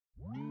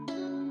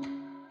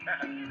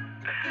Took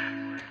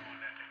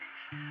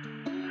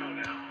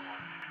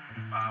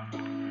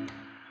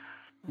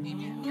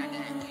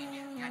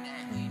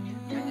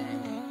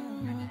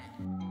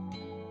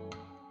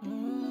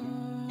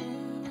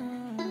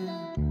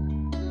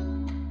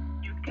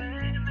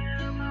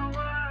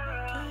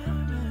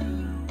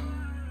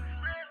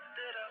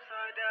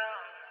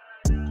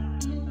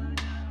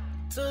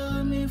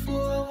me for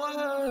a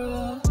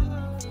while.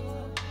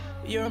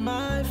 You're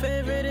my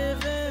favorite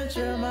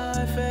adventure,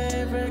 my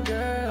favorite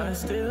girl. I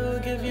still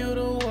give you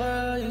the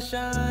world, you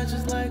shine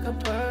just like a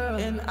pearl.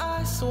 And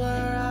I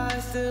swear I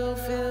still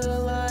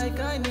feel like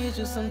I need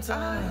you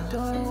sometimes.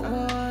 Don't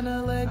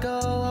wanna let go,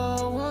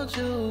 oh, won't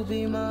you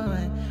be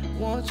mine?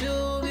 Won't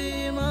you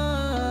be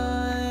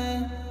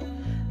mine?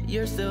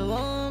 You're still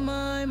on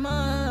my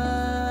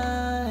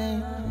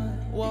mind.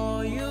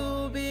 Won't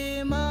you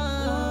be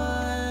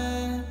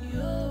mine?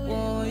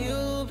 Won't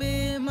you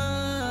be mine?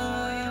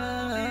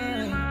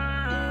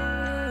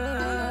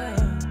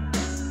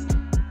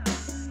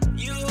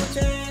 You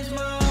changed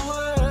my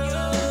world,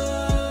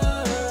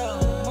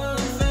 my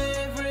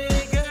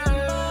favorite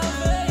girl.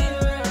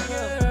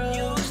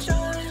 You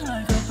shine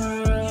like a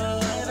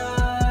pearl, and I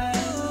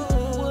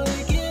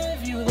would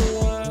give you the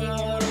world.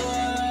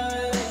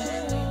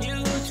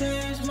 You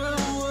changed my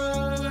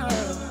world,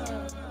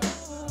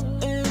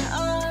 and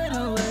I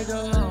don't let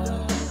go.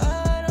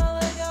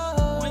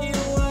 When you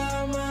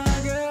were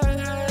my girl,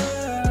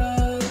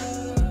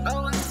 I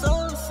was so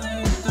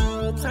sick,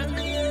 though. Turned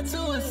me into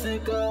a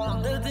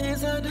sicko. The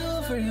things I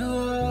do for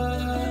you,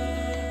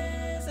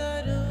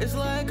 it's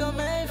like I'm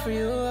made for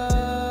you,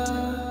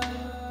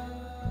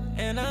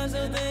 and I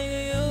still think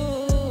of you,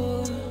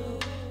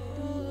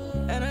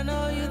 and I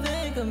know you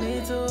think of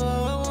me too.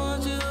 I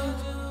want you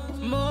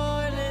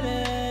more than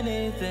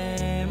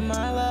anything,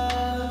 my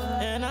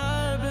love. And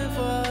I've been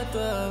fucked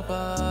up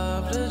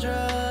the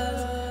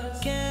drugs,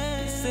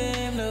 can't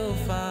seem to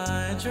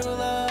find true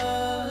love.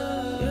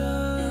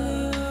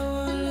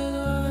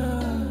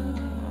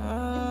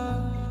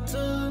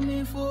 Took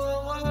me for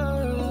a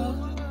while.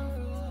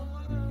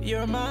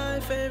 You're my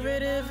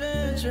favorite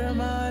adventure,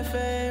 my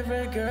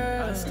favorite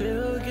girl. I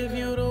still give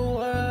you the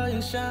world,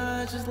 you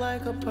shine just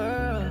like a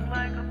pearl.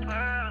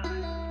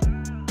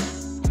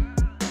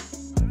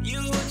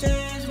 You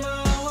changed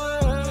my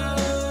world,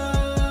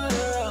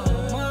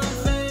 my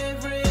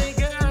favorite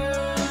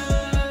girl.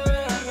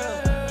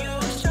 You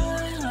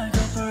shine like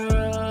a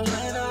pearl,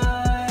 and I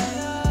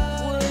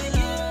would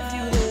give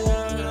you the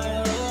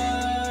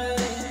world.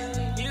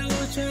 You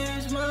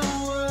changed my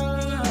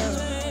world,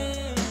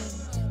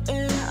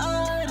 and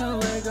I don't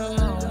let go.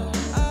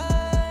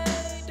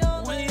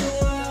 When you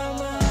were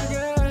my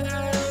girl,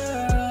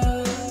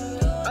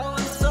 I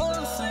was so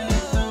sick,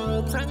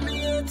 though. Turned me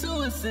into a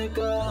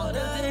sicko.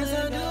 The things I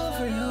do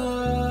for you,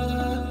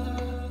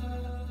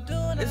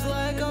 it's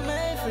like I'm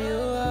made for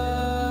you,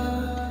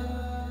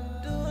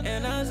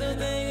 and I still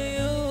think of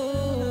you,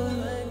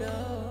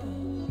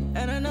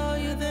 and I know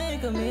you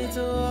think of me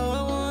too.